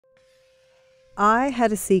I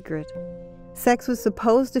had a secret. Sex was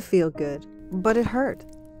supposed to feel good, but it hurt.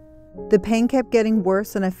 The pain kept getting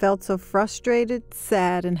worse and I felt so frustrated,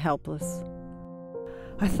 sad, and helpless.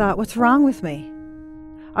 I thought, what's wrong with me?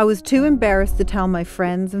 I was too embarrassed to tell my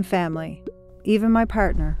friends and family, even my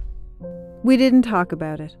partner. We didn't talk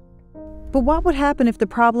about it. But what would happen if the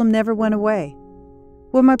problem never went away?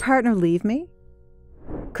 Would my partner leave me?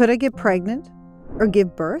 Could I get pregnant or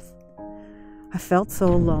give birth? I felt so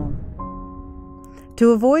alone.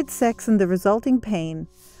 To avoid sex and the resulting pain,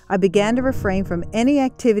 I began to refrain from any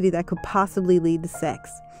activity that could possibly lead to sex,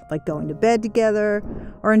 like going to bed together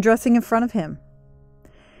or undressing in front of him.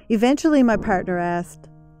 Eventually, my partner asked,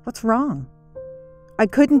 "What's wrong?" I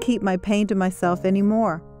couldn't keep my pain to myself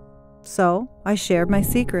anymore, so I shared my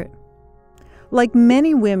secret. Like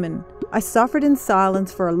many women, I suffered in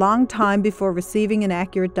silence for a long time before receiving an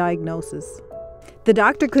accurate diagnosis. The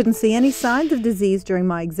doctor couldn't see any signs of disease during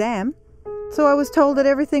my exam, so I was told that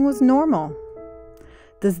everything was normal.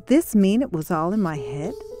 Does this mean it was all in my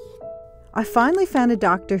head? I finally found a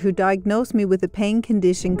doctor who diagnosed me with a pain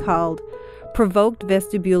condition called Provoked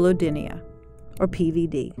Vestibulodynia, or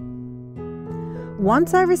PVD.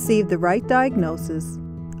 Once I received the right diagnosis,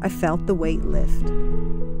 I felt the weight lift.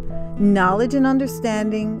 Knowledge and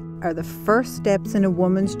understanding are the first steps in a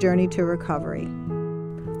woman's journey to recovery.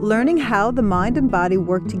 Learning how the mind and body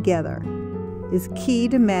work together is key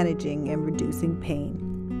to managing and reducing pain.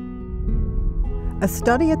 A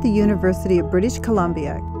study at the University of British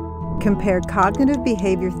Columbia compared cognitive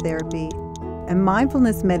behavior therapy and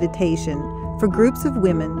mindfulness meditation for groups of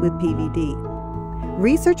women with PVD.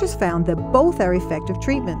 Researchers found that both are effective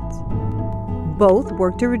treatments. Both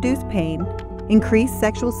work to reduce pain, increase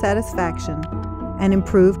sexual satisfaction, and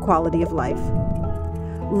improve quality of life.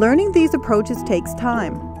 Learning these approaches takes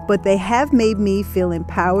time, but they have made me feel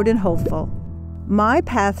empowered and hopeful. My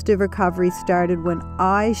path to recovery started when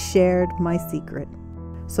I shared my secret.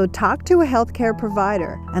 So talk to a healthcare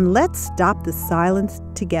provider and let's stop the silence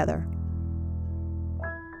together.